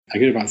I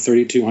get about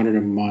 $3,200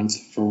 a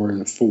month for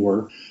the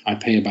 4. I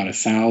pay about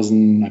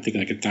 $1,000, I think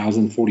like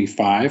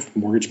 $1,045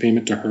 mortgage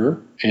payment to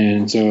her.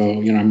 And so,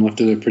 I'm left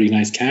with a pretty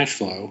nice cash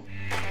flow.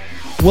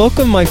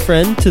 Welcome, my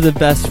friend, to the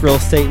best real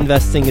estate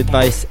investing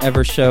advice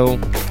ever show.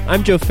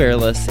 I'm Joe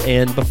Fairless,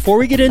 and before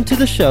we get into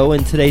the show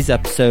in today's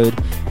episode,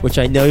 which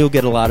I know you'll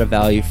get a lot of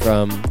value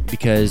from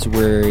because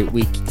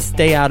we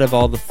stay out of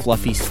all the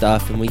fluffy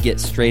stuff and we get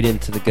straight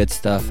into the good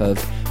stuff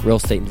of real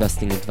estate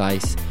investing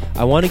advice,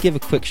 I want to give a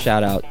quick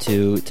shout out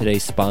to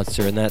today's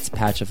sponsor, and that's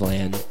Patch of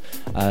Land.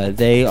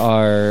 They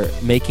are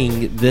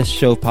making this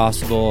show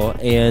possible,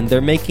 and they're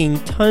making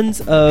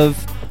tons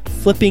of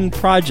flipping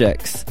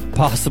projects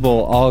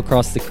possible all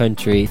across the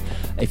country.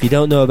 If you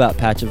don't know about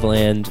Patch of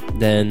Land,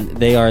 then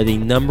they are the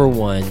number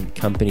one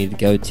company to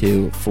go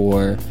to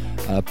for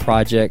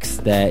projects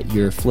that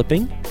you're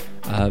flipping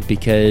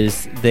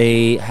because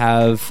they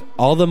have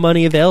all the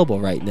money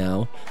available right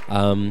now.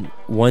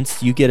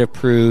 Once you get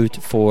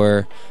approved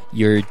for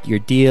your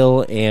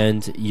deal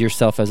and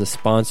yourself as a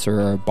sponsor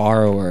or a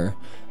borrower,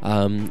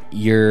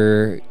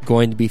 you're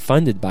going to be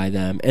funded by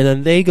them, and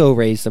then they go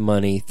raise the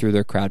money through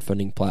their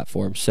crowdfunding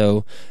platform.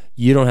 So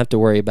you don't have to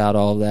worry about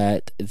all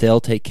that.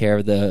 They'll take care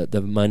of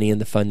the money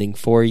and the funding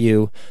for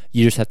you.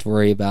 You just have to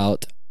worry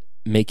about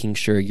making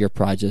sure your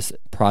project's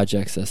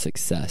a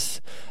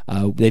success.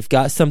 They've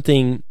got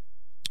something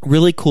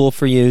really cool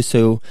for you.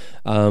 So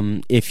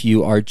if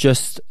you are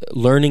just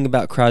learning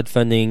about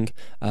crowdfunding,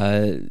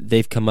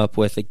 they've come up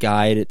with a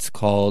guide. It's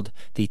called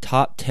the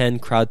Top 10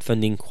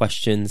 Crowdfunding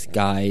Questions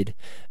Guide.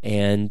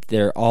 And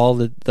they're all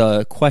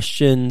the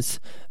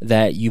questions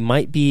that you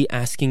might be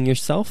asking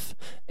yourself.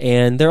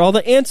 And they're all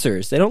the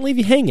answers. They don't leave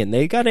you hanging.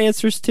 They got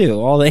answers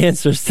too. All the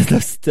answers to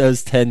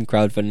those 10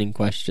 crowdfunding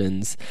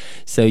questions.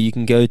 So you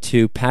can go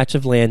to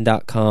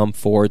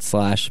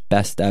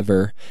patchofland.com/best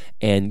ever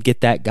and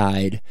get that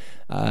guide.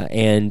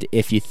 And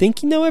if you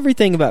think you know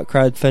everything about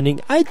crowdfunding,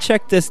 I'd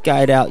check this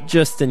guide out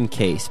just in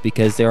case,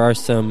 because there are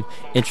some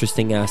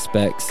interesting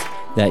aspects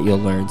that you'll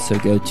learn. So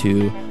go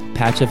to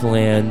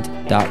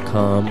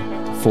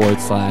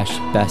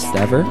patchofland.com/best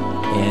ever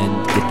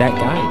and get that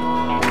guide.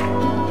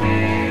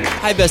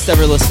 Hi, Best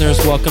Ever listeners.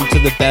 Welcome to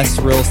the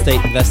best real estate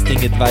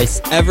investing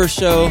advice ever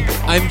show.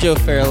 I'm Joe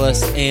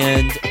Fairless,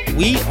 and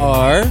we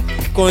are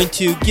going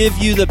to give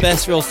you the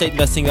best real estate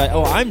investing advice.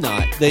 Oh, I'm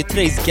not.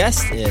 Today's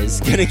guest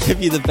is going to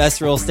give you the best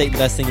real estate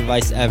investing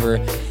advice ever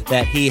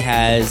that he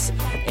has,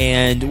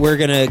 and we're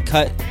going to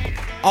cut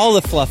all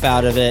the fluff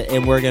out of it,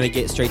 and we're going to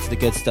get straight to the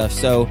good stuff.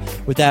 So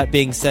with that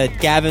being said,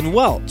 Gavin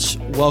Welch,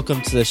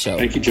 welcome to the show.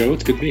 Thank you, Joe.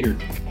 It's good to be here.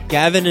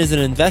 Gavin is an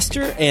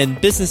investor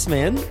and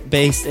businessman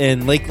based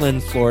in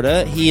Lakeland,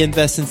 Florida. He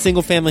invests in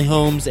single-family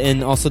homes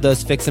and also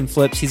does fix and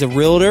flips. He's a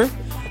realtor,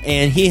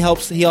 and he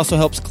also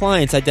helps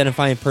clients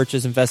identify and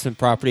purchase investment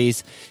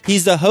properties.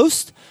 He's the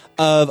host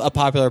of a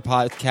popular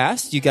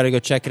podcast. You got to go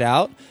check it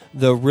out,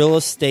 The Real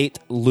Estate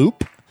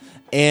Loop.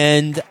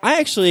 And I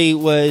actually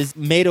was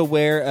made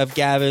aware of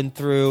Gavin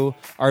through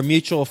our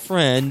mutual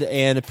friend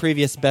and a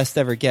previous best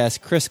ever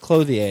guest, Chris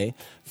Clothier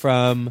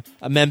from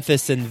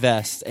Memphis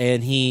Invest.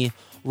 And he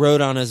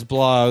wrote on his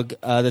blog,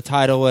 the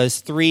title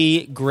was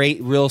 3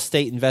 Great Real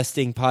Estate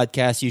Investing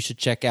Podcasts You Should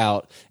Check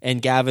Out.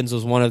 And Gavin's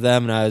was one of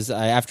them. And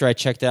after I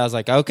checked it out, I was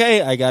like,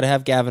 okay, I got to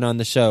have Gavin on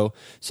the show.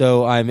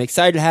 So I'm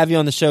excited to have you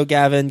on the show,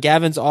 Gavin.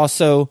 Gavin's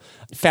also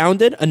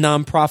founded a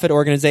nonprofit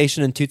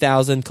organization in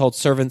 2000 called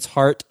Servant's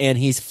Heart, and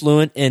he's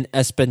fluent in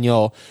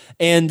Espanol.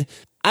 And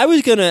I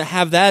was going to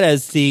have that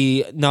as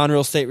the non-real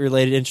estate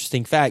related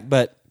interesting fact,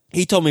 but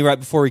he told me right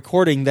before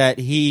recording that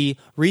he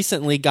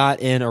recently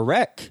got in a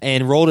wreck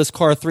and rolled his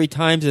car 3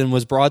 times and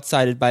was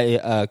broadsided by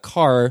a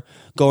car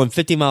going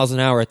 50 miles an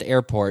hour at the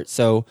airport.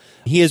 So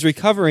he is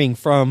recovering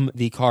from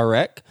the car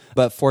wreck,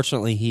 but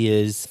fortunately he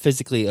is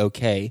physically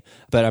okay.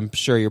 But I'm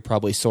sure you're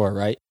probably sore,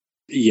 right?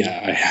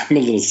 Yeah, I'm a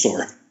little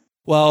sore.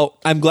 Well,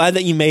 I'm glad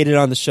that you made it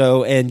on the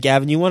show. And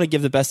Gavin, you want to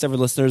give the best ever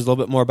listeners a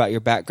little bit more about your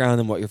background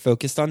and what you're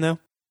focused on now?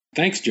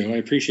 Thanks, Joe. I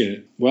appreciate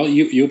it. Well,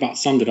 you about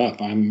summed it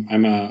up. I'm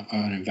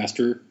an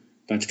investor.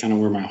 That's kind of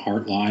where my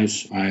heart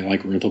lies. I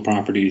like rental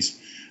properties.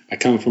 I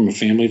come from a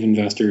family of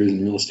investors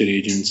and real estate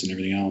agents and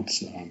everything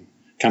else.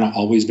 Kind of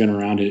always been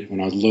around it.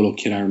 When I was a little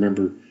kid, I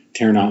remember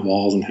tearing out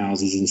walls and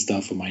houses and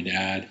stuff with my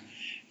dad.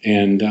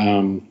 And,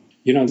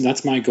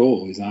 that's my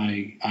goal is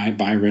I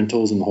buy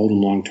rentals and hold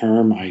them long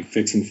term. I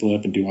fix and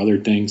flip and do other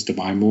things to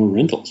buy more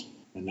rentals.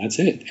 And that's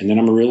it. And then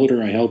I'm a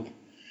realtor. I help,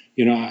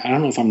 I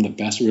don't know if I'm the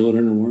best realtor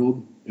in the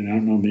world. And I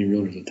don't know many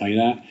realtors will tell you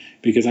that,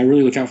 because I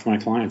really look out for my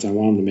clients. I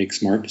want them to make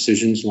smart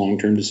decisions,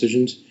 long-term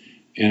decisions,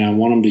 and I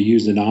want them to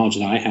use the knowledge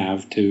that I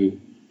have to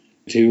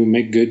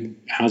make good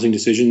housing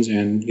decisions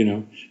and,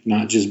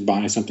 not just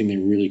buy something they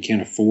really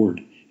can't afford.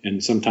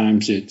 And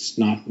sometimes it's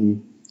not,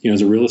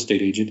 as a real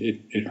estate agent,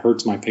 it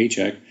hurts my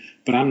paycheck,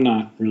 but I'm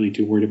not really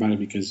too worried about it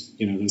because,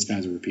 those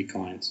guys are repeat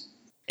clients.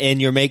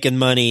 And you're making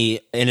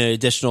money in an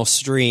additional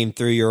stream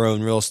through your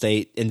own real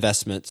estate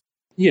investments.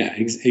 Yeah,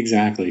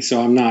 exactly. So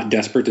I'm not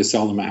desperate to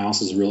sell them a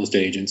house as a real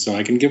estate agent, so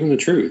I can give them the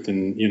truth,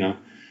 and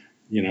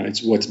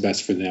it's what's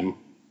best for them.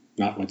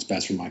 not what's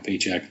best for my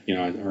paycheck,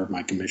 or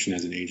my commission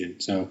as an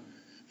agent. So,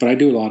 but I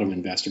do a lot of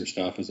investor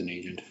stuff as an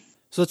agent.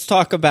 So let's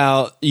talk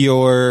about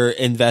your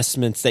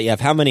investments that you have.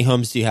 How many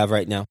homes do you have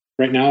right now?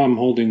 Right now, I'm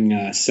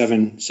holding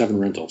seven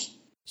rentals.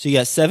 So you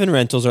got 7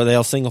 rentals. Are they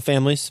all single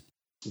families?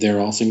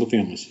 They're all single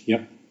families.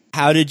 Yep.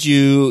 How did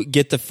you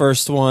get the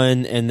first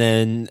one, and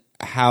then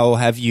how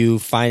have you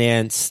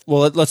financed?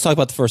 Well, let's talk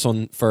about the first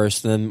one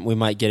first, and then we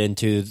might get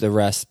into the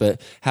rest.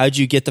 But how did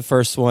you get the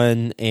first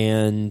one,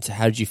 and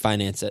how did you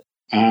finance it?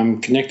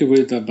 I'm connected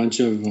with a bunch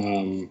of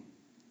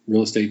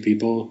real estate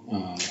people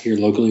here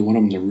locally. One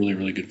of them is a really,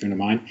 really good friend of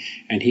mine,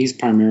 and he's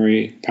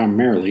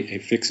primarily a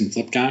fix and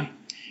flip guy.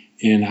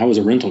 And I was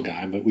a rental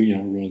guy, but we're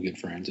really good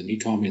friends. And he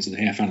called me and said,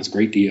 "Hey, I found this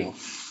great deal.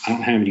 I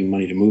don't have any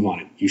money to move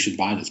on it. You should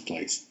buy this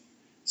place."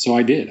 So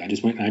I did. I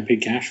just went and I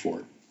paid cash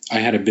for it. I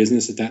had a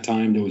business at that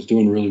time that was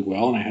doing really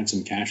well, and I had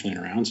some cash laying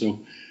around.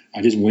 So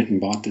I just went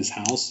and bought this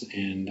house,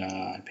 and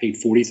I paid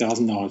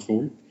 $40,000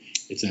 for it.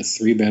 It's a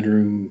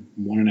 3-bedroom,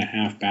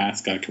 1.5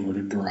 bath, got a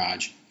converted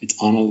garage. It's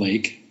on a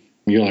lake.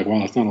 You're like, wow,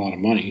 that's not a lot of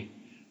money,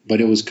 but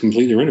it was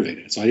completely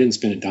renovated. So I didn't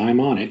spend a dime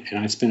on it, and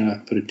I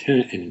put a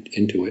tenant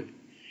into it.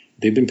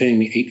 They've been paying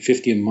me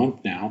 $850 a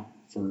month now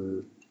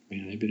for,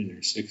 they've been in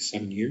there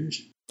 6-7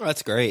 years. Oh,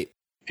 that's great.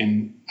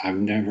 And I've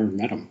never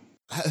met them.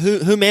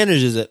 Who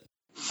manages it?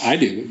 I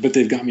do, but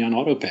they've got me on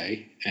auto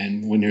pay.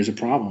 And when there's a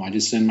problem, I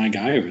just send my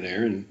guy over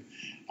there, and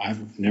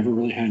I've never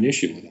really had an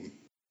issue with them.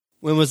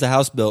 When was the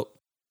house built?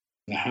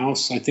 The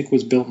house, I think,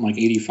 was built in like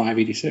 85,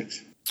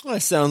 86. Well,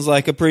 that sounds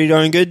like a pretty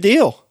darn good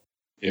deal.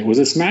 It was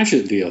a smash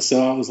it deal.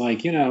 So I was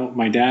like,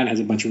 my dad has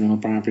a bunch of rental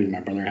properties.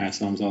 My brother has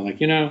some. So I was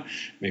like,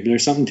 maybe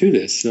there's something to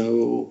this.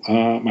 So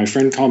my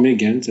friend called me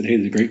again and said, "Hey,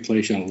 there's a great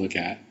place you ought to look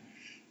at."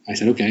 I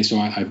said, okay. So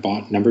I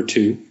bought number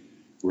 2,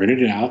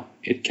 rented it out.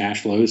 It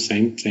cash flows,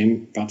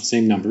 about the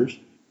same numbers.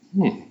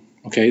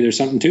 Okay, there's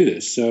something to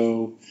this.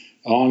 So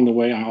along the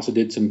way, I also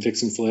did some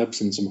fix and flips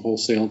and some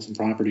wholesaled some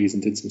properties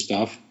and did some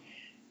stuff.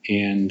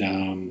 And,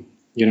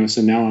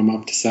 so now I'm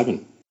up to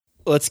 7.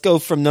 Let's go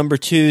from number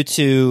 2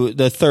 to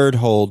the third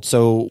hold.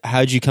 So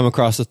how did you come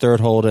across the third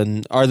hold?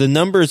 And are the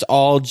numbers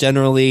all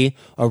generally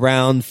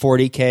around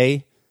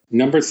 $40K?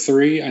 Number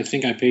 3, I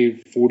think I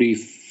paid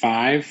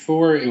 $45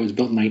 for. It was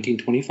built in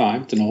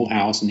 1925. It's an old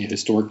house in the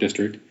historic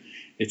district.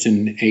 It's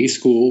in A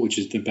school, which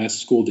is the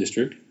best school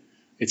district.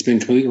 It's been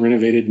completely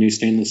renovated, new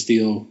stainless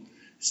steel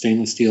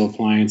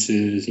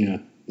appliances,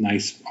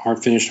 nice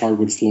finished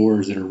hardwood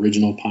floors that are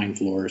original pine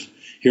floors.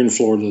 Here in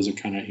Florida, those are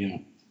kind of,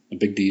 a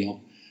big deal.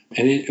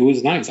 And it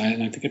was nice. I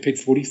think I paid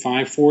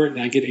 $45 for it,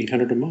 and I get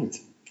 $800 a month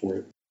for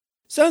it.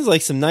 Sounds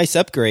like some nice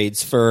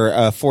upgrades for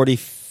a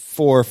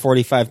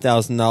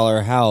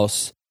 $45,000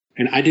 house.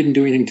 And I didn't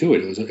do anything to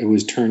it. It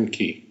was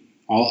turnkey.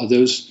 All of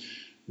those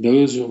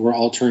were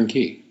all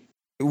turnkey.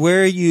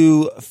 Where are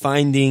you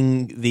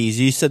finding these?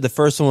 You said the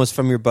first one was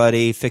from your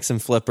buddy, Fix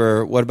and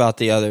Flipper. What about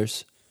the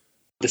others?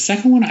 The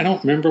second one, I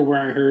don't remember where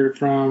I heard it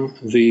from.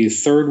 The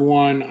third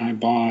one, I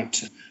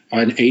bought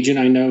an agent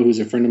I know who's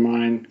a friend of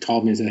mine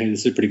called me and said, "Hey,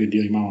 this is a pretty good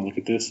deal. You might want to look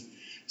at this."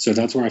 So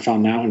that's where I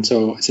found out. And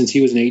so since he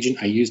was an agent,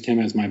 I used him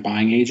as my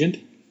buying agent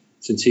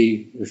since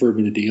he referred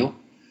me the deal.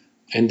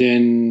 And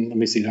then, let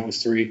me see, that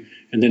was 3.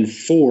 And then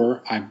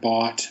 4, I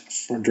bought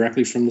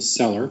directly from the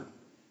seller.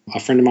 A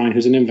friend of mine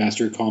who's an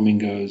investor called me and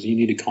goes, "You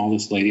need to call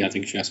this lady. I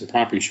think she has some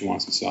property she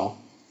wants to sell."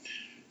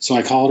 So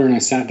I called her and I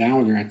sat down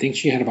with her. I think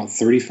she had about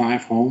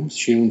 35 homes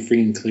she owned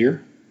free and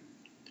clear.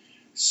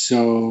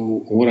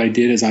 So what I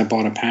did is I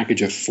bought a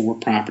package of 4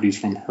 properties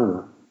from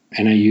her,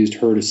 and I used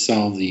her to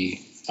sell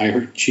I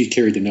heard she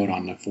carried the note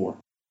on the 4.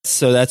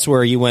 So that's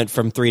where you went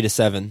from 3 to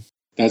 7.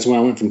 That's when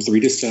I went from 3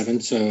 to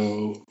 7.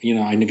 So,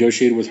 I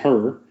negotiated with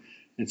her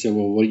and said,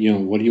 "Well, what do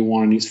you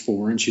want on these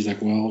 4?" And she's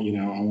like, "Well,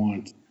 I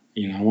want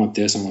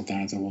this, I want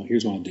that." I said, "Well,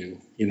 here's what I'll do.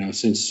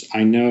 Since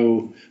I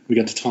know we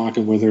got to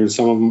talking whether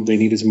some of them, they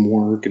needed some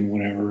work and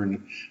whatever.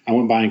 And I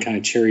went by and kind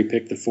of cherry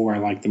picked the 4 I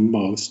liked the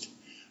most.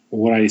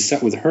 What I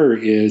set with her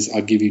is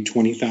I'll give you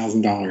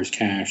 $20,000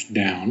 cash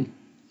down.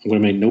 I'm going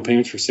to make no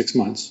payments for 6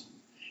 months.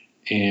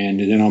 And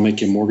then I'll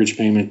make you a mortgage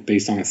payment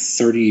based on a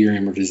 30-year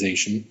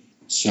amortization.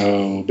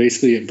 So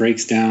basically it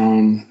breaks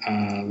down,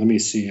 let me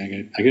see,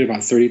 I get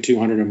about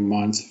 $3,200 a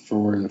month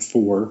for the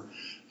 4.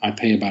 I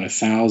pay about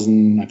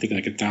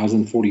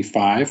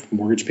 $1,045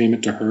 mortgage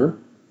payment to her.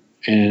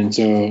 And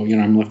so,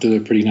 I'm left with a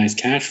pretty nice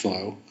cash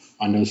flow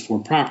on those 4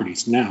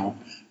 properties. Now,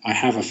 I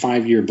have a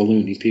 5-year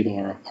balloon. These people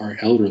are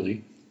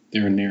elderly.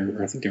 They're in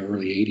I think they're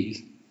early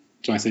 80s.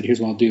 So I said, here's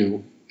what I'll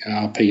do.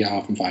 I'll pay you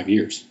off in 5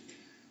 years.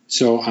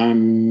 So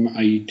I'm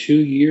 2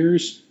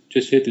 years,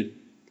 just hit the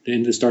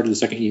end of the start of the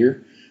second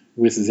year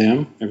with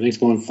them. Everything's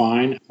going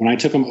fine. When I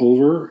took them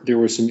over, there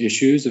were some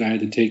issues that I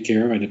had to take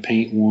care of. I had to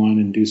paint one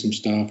and do some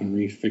stuff and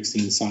refix the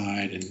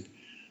inside. And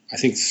I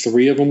think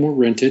 3 of them were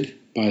rented,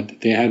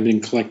 but they had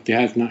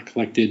not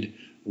collected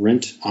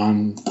rent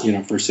on,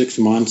 for 6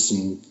 months.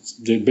 And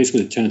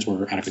basically the tenants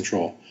were out of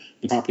control.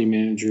 The property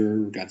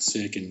manager got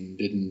sick and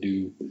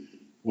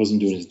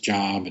wasn't doing his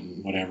job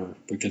and whatever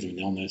because of an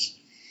illness.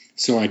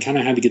 So I kind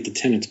of had to get the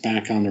tenants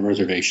back on the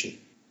reservation.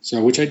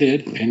 So, which I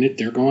did, and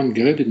they're going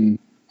good. And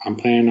I'm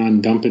planning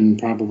on dumping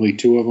probably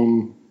 2 of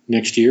them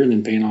next year and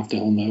then paying off the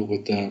whole note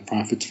with the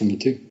profits from the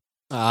 2.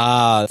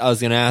 I was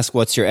going to ask,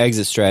 what's your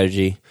exit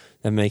strategy?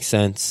 That makes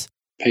sense.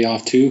 Pay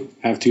off 2,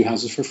 have 2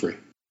 houses for free.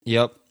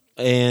 Yep.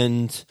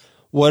 And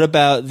what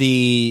about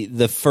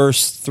the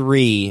first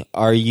 3?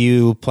 Are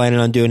you planning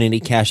on doing any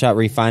cash out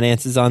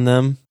refinances on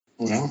them?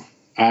 Well,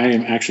 I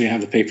am actually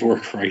have the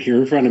paperwork right here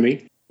in front of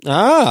me.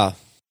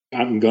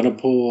 I'm going to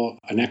pull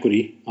an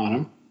equity on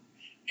them,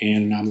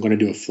 and I'm going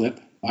to do a flip.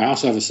 I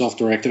also have a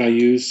self-directed I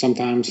use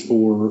sometimes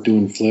for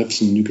doing flips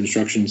and new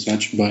construction and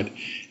such, but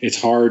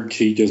it's hard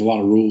there's a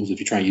lot of rules if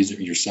you try to use it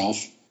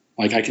yourself.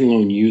 Like I can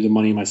loan you the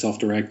money, my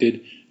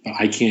self-directed, but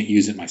I can't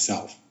use it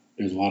myself.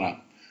 There's a lot of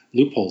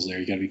loopholes there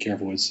you got to be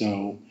careful with.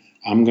 So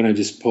I'm going to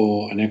just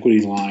pull an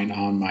equity line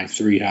on my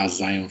 3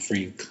 houses I own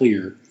free and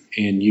clear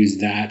and use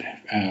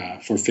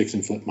that for fix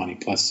and flip money,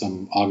 plus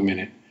some augment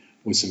it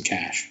with some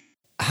cash.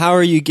 How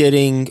are you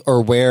getting,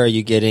 or where are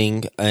you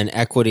getting an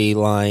equity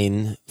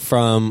line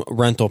from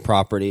rental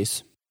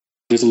properties?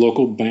 There's a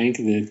local bank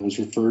that was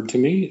referred to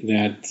me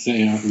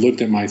that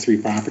looked at my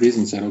 3 properties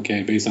and said,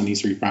 okay, based on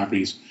these 3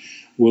 properties,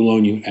 we'll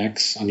loan you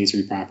X on these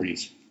 3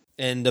 properties.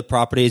 And the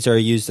properties are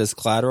used as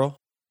collateral?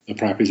 The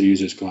properties are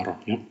used as collateral,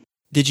 yep.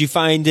 Did you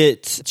find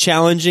it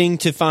challenging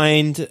to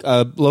find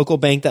a local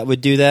bank that would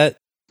do that?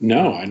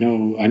 No, I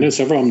know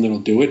several of them that'll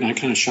do it, and I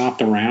kind of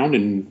shopped around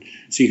and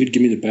see who'd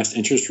give me the best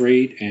interest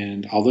rate.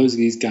 And although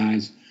these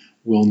guys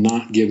will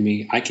not give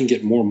me, I can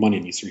get more money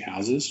in these 3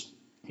 houses.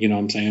 You know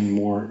what I'm saying?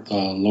 More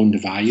loan to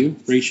value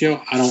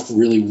ratio. I don't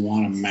really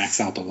want to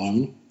max out the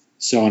loan.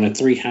 So on the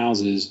 3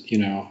 houses,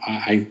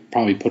 I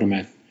probably put them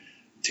at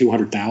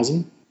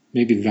 $200,000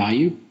 maybe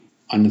value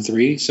on the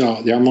 3. So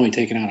I'm only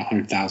taking out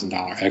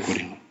 $100,000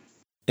 equity on them.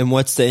 And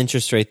what's the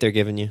interest rate they're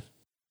giving you?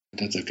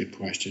 That's a good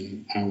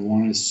question. I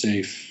want to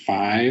say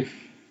 5,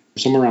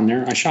 somewhere around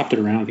there. I shopped it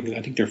around.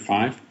 I think they're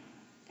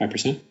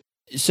 5%.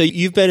 So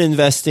you've been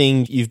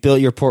investing, you've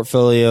built your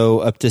portfolio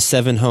up to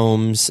 7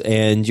 homes,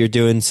 and you're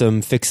doing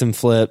some fix and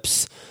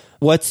flips.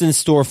 What's in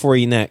store for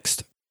you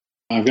next?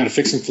 I've got a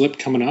fix and flip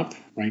coming up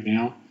right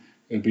now.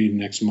 It'll be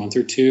next month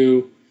or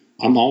 2.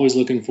 I'm always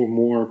looking for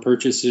more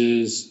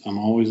purchases. I'm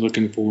always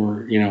looking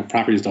for,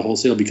 properties to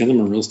wholesale. Because I'm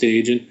a real estate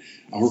agent,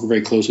 I work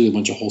very closely with a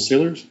bunch of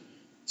wholesalers.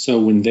 So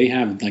when they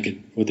have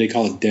what they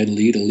call a dead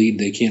lead, a lead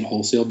they can't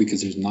wholesale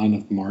because there's not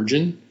enough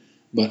margin,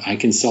 but I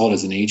can sell it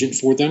as an agent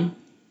for them,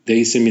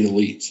 they send me the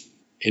leads.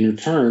 In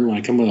return, when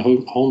I come with a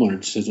homeowner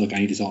that says, look, I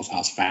need to sell this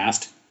house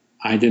fast,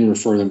 I then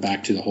refer them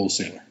back to the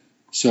wholesaler.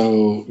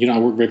 So, I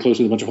work very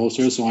closely with a bunch of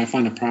wholesalers, so I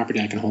find a property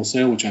I can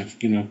wholesale, which I've,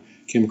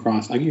 came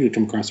across. I usually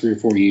come across 3 or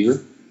 4 a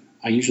year.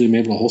 I usually am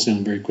able to wholesale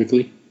them very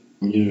quickly.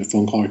 A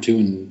phone call or 2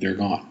 and they're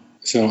gone.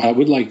 So I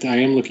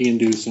am looking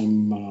into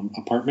some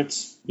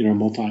apartments,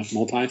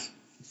 multis,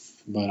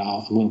 but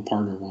I'm going to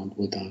partner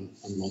with on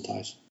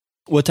multis.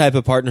 What type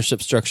of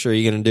partnership structure are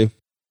you going to do?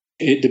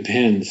 It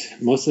depends.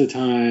 Most of the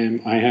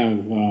time I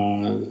have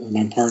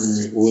my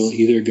partner will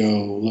either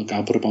go, look,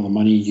 I'll put up all the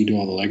money, you do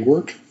all the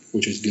legwork,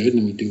 which is good, and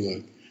then we do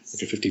a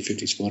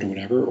 50-50 split or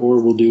whatever, or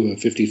we'll do a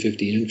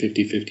 50-50 in,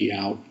 50-50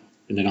 out,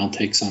 and then I'll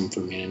take some for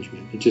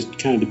management. It just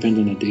kind of depends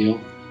on the deal.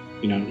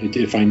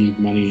 If I need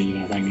money,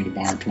 if I need to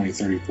borrow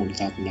 $20,000,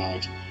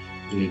 $30,000,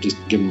 $40,000, just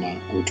give them a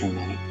return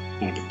on it.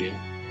 Not a big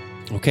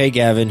deal. Okay,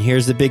 Gavin,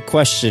 here's the big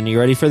question. You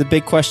ready for the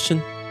big question?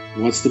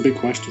 What's the big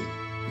question?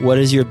 What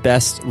is your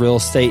best real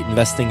estate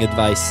investing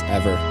advice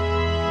ever?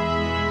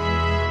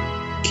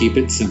 Keep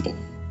it simple.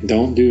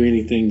 Don't do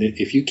anything that,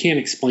 if you can't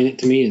explain it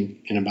to me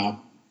in about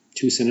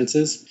 2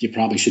 sentences, you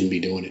probably shouldn't be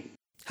doing it.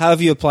 How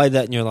have you applied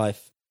that in your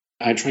life?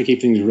 I try to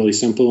keep things really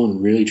simple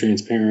and really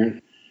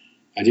transparent.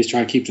 I just try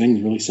to keep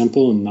things really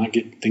simple and not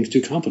get things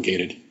too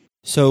complicated.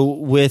 So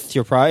with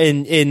your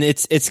and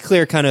it's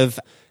clear kind of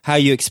how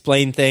you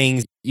explain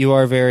things. You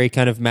are very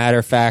kind of matter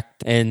of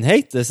fact, and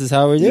hey, this is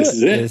how we do it.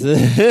 This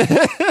is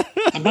it.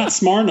 I'm not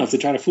smart enough to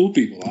try to fool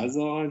people. That's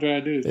all I'm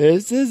trying to do.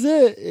 This is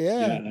it.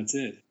 Yeah, that's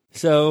it.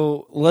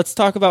 So let's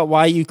talk about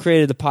why you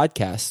created the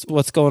podcast.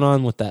 What's going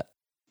on with that?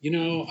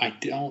 I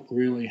don't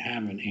really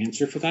have an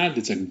answer for that.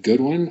 It's a good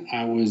one.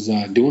 I was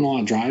doing a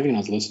lot of driving. I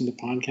was listening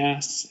to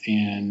podcasts,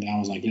 and I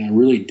was like, I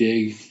really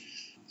dig.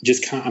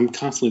 I'm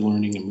constantly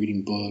learning and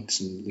reading books,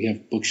 and we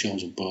have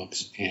bookshelves of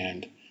books.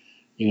 And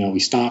we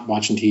stop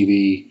watching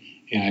TV,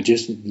 and I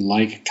just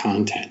like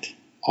content.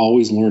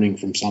 Always learning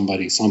from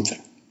somebody something.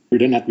 It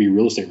doesn't have to be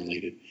real estate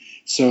related.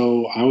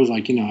 So I was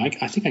like,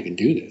 I think I can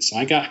do this.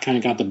 I got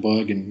the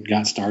bug and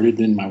got started.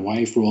 Then my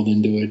wife rolled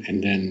into it,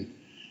 and then.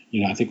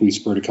 I think we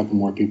spurred a couple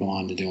more people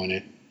on to doing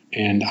it.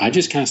 And I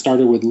just kind of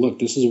started with, look,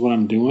 this is what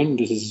I'm doing.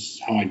 This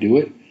is how I do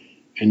it.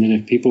 And then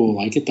if people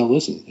like it, they'll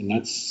listen. And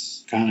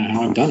that's kind of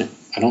how I've done it.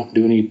 I don't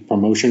do any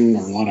promotion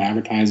or a lot of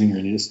advertising or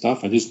any of this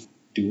stuff. I just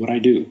do what I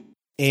do.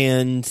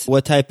 And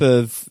what type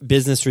of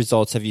business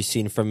results have you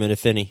seen from it,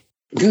 if any?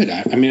 Good.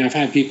 I mean, I've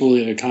had people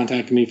that have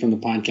contacted me from the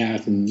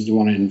podcast and you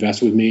want to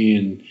invest with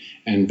me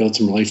and build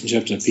some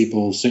relationships. And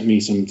people sent me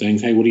some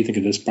things. Hey, what do you think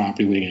of this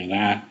property? What do you think of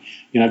that?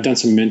 I've done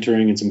some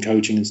mentoring and some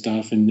coaching and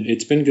stuff, and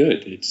it's been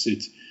good. It's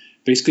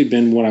basically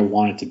been what I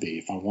want it to be.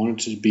 If I wanted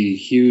it to be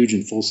huge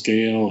and full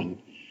scale and,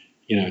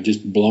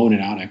 just blowing it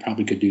out, I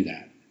probably could do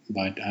that.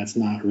 But that's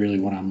not really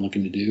what I'm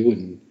looking to do.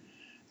 And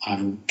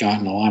I've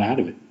gotten a lot out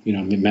of it.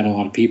 Met a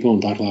lot of people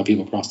and talked to a lot of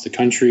people across the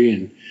country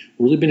and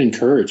really been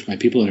encouraged by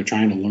people that are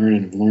trying to learn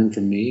and have learned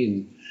from me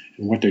and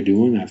what they're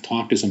doing. I've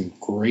talked to some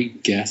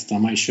great guests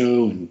on my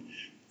show and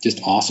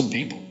just awesome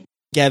people.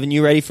 Gavin,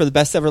 you ready for the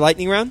best ever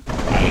lightning round?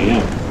 I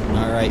am.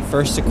 All right,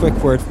 first a quick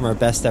word from our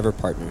best ever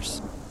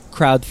partners.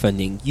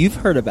 Crowdfunding. You've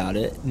heard about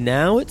it.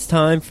 Now it's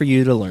time for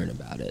you to learn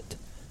about it.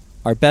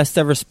 Our best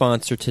ever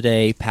sponsor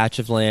today, Patch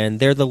of Land,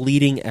 they're the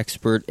leading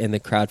expert in the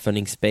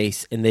crowdfunding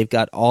space, and they've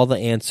got all the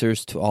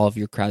answers to all of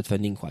your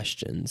crowdfunding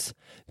questions.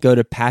 Go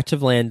to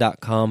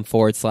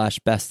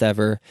patchofland.com/best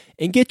ever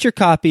and get your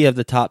copy of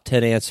the top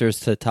 10 answers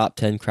to the top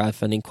 10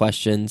 crowdfunding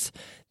questions.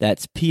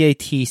 That's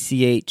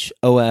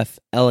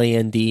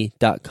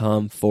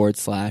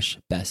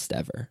patchofland.com/best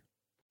ever.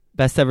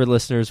 Best ever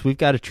listeners, we've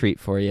got a treat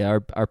for you.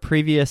 Our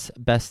previous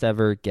best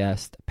ever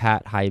guest,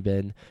 Pat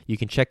Hiban, you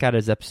can check out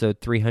his episode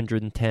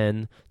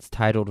 310. It's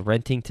titled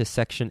Renting to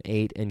Section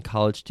 8 and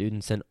College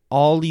Students and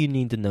All You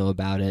Need to Know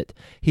About It.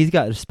 He's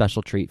got a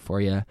special treat for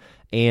you.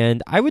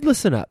 And I would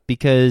listen up,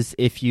 because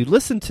if you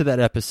listen to that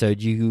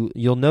episode,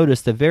 you'll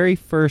notice the very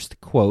first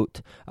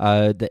quote,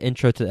 the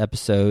intro to the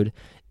episode.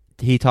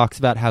 He talks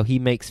about how he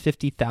makes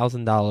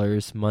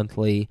 $50,000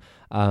 monthly,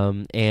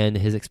 and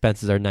his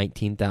expenses are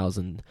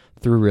 $19,000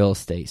 through real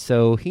estate.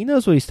 So he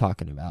knows what he's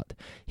talking about.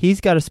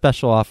 He's got a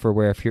special offer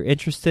where if you're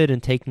interested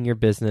in taking your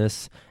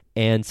business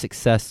and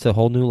success to a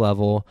whole new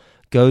level,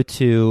 go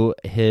to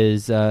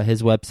his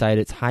website.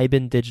 It's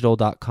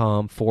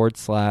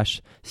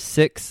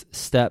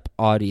hibandigital.com/6-step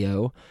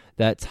audio.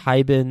 That's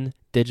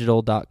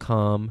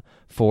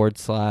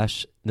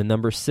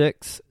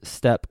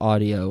hibandigital.com/6-step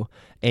audio.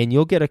 And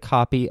you'll get a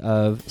copy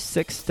of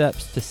 6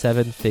 Steps to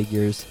 7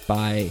 Figures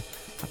by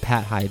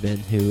Pat Hiban,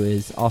 who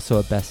is also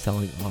a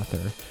best-selling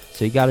author.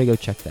 So you got to go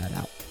check that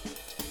out.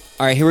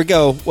 All right, here we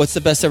go. What's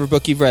the best ever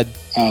book you've read?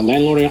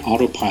 Landlord on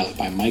Autopilot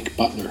by Mike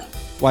Butler.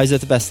 Why is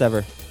it the best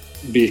ever?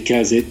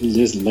 Because it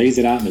just lays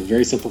it out in a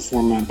very simple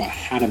format about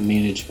how to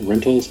manage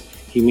rentals.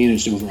 He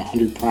managed over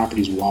 100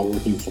 properties while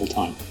working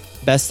full-time.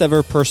 Best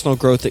ever personal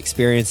growth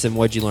experience, and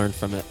what'd you learn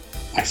from it?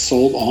 I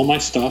sold all my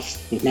stuff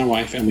with my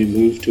wife, and we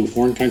moved to a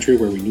foreign country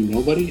where we knew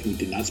nobody and we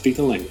did not speak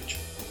the language.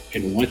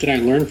 And what did I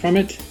learn from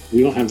it?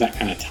 We don't have that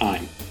kind of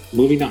time.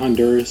 Moving to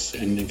Honduras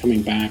and then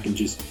coming back and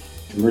just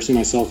immersing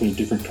myself in a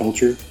different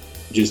culture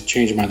just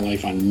changed my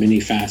life on many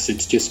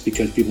facets. Just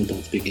because people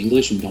don't speak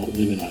English and don't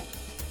live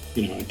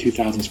in a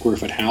 2,000 square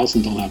foot house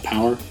and don't have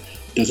power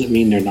doesn't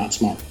mean they're not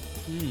smart.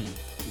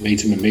 Made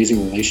some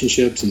amazing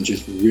relationships and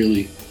just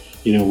really,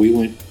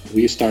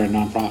 we started a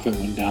nonprofit,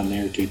 went down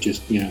there to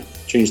just,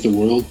 change the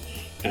world.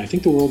 And I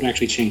think the world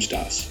actually changed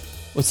us.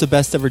 What's the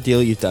best ever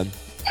deal you've done?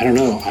 I don't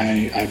know.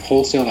 I've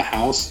wholesaled a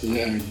house, I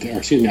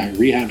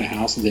rehabbed a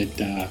house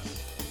that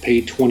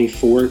paid $20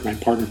 for it. My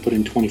partner put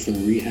in $20 for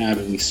the rehab,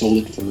 and we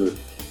sold it for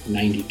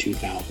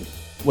 $92,000.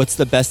 What's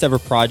the best ever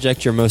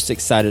project you're most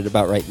excited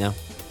about right now?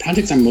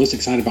 Projects I'm most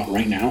excited about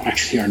right now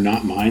actually are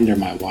not mine. They're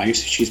my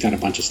wife's. She's got a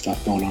bunch of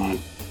stuff going on.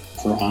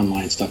 Her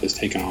online stuff has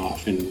taken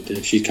off,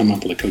 and she's come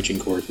up with a coaching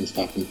course and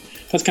stuff. And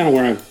that's kind of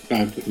where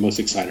I'm most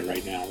excited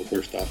right now with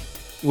her stuff.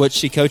 What's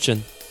she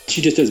coaching?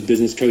 She just does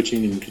business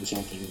coaching and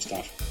consulting and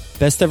stuff.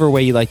 Best ever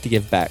way you like to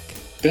give back?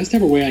 Best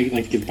ever way I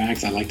like to give back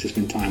is I like to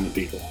spend time with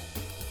people.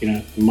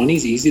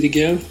 Money's easy to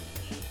give,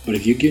 but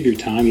if you give your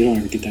time, you don't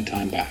ever get that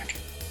time back.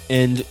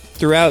 And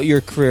throughout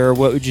your career,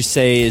 what would you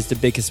say is the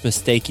biggest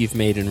mistake you've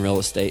made in real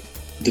estate?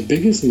 The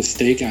biggest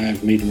mistake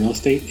I've made in real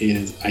estate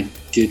is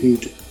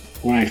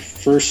when I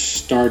first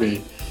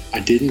started, I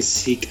didn't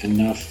seek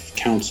enough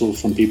counsel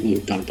from people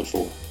who've done it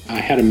before. I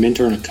had a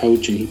mentor and a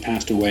coach, and he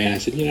passed away, and I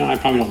said, I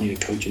probably don't need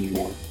a coach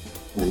anymore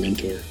or a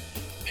mentor.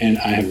 And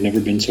I have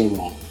never been so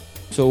wrong.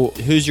 So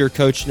who's your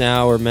coach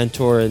now or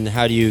mentor, and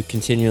how do you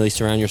continually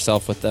surround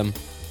yourself with them?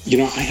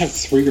 I have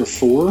 3 or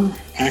 4,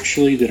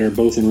 actually, that are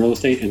both in real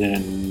estate and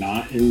then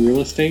not in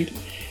real estate.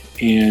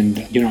 And,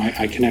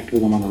 I connect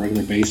with them on a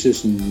regular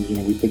basis, and,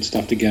 we put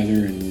stuff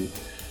together. And,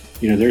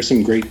 there's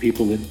some great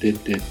people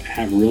that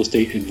have real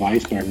estate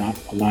advice but are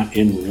not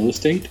in real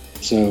estate.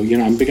 So,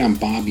 I'm big on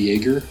Bob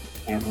Yeager.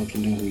 I don't know if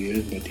you know who he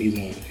is, but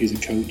he's a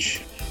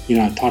coach.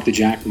 I talked to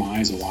Jack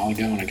Mize a while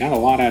ago, and I got a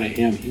lot out of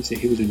him. He was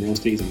in real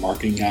estate. He's a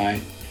marketing guy.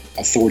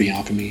 Authority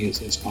Alchemy is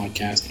his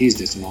podcast. He's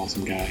just an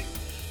awesome guy.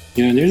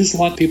 And there's just a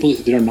lot of people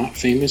that are not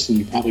famous,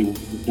 and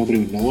nobody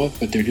would know of,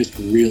 but they're just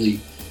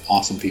really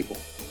awesome people.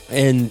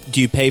 And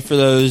do you pay for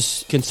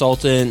those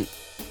consultant?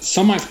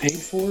 Some I've paid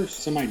for,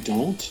 some I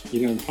don't.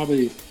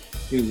 Probably.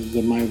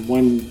 My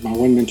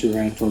one mentor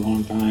I had for a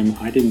long time,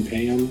 I didn't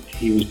pay him.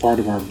 He was part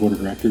of our board of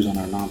directors on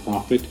our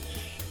nonprofit,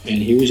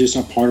 and he was just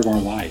a part of our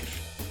life.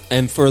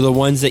 And for the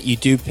ones that you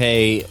do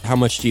pay, how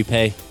much do you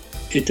pay?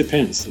 It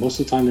depends. Most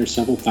of the time, there's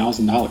several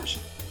 $1,000s.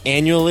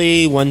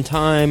 Annually, one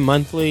time,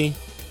 monthly?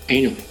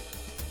 Annually.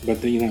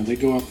 But they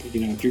go up,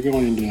 if you're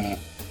going into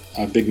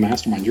a big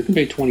mastermind, you're going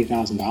to pay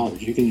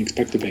 $20,000. You can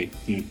expect to pay,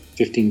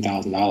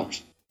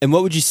 $15,000. And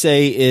what would you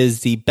say is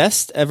the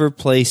best ever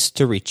place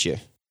to reach you?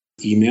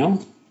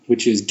 Email,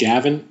 which is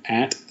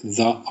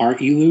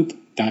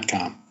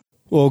gavin@thereloop.com.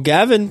 Well,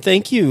 Gavin,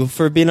 thank you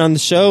for being on the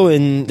show.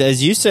 And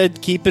as you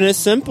said, keeping it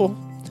simple.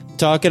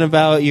 Talking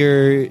about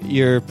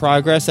your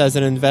progress as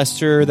an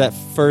investor, that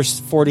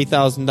first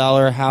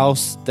 $40,000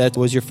 house that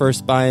was your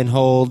first buy and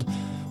hold,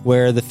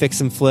 where the fix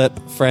and flip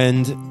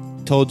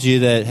friend told you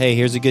that, hey,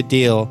 here's a good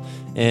deal.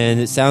 And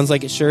it sounds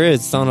like it sure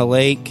is. It's on a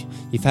lake.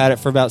 You've had it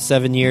for about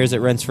 7 years. It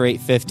rents for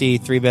 $850,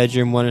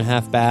 3-bedroom,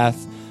 1.5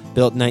 bath,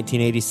 built in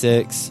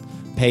 1986,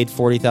 paid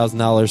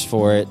 $40,000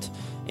 for it.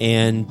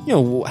 And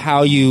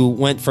how you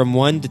went from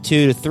 1 to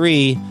 2 to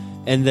 3,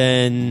 and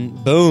then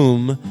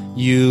boom,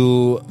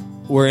 you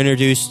were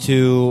introduced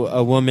to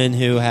a woman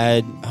who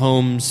had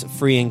homes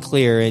free and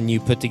clear, and you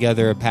put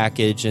together a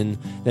package, and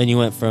then you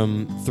went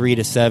from 3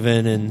 to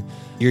 7, and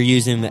you're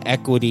using the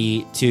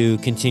equity to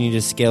continue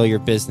to scale your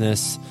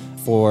business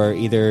for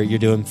either you're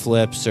doing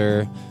flips,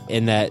 or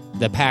in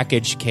the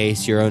package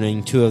case, you're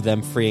owning 2 of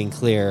them free and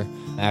clear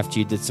after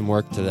you did some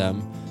work to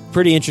them.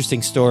 Pretty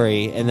interesting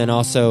story. And then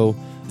also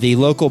the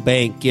local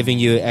bank giving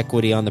you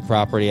equity on the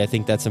property. I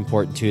think that's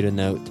important too to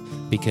note,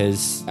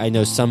 because I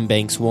know some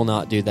banks will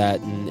not do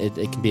that, and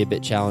it can be a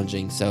bit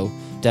challenging. So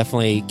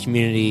definitely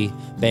community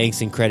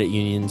banks and credit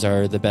unions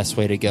are the best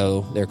way to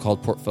go. They're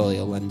called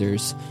portfolio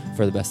lenders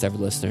for the best ever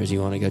listeners. You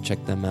want to go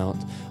check them out.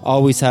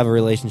 Always have a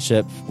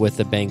relationship with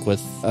a bank,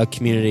 with a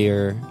community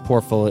or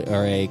portfolio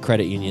or a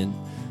credit union.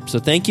 So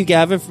thank you,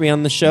 Gavin, for being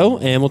on the show,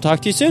 and we'll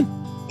talk to you soon.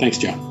 Thanks,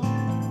 John.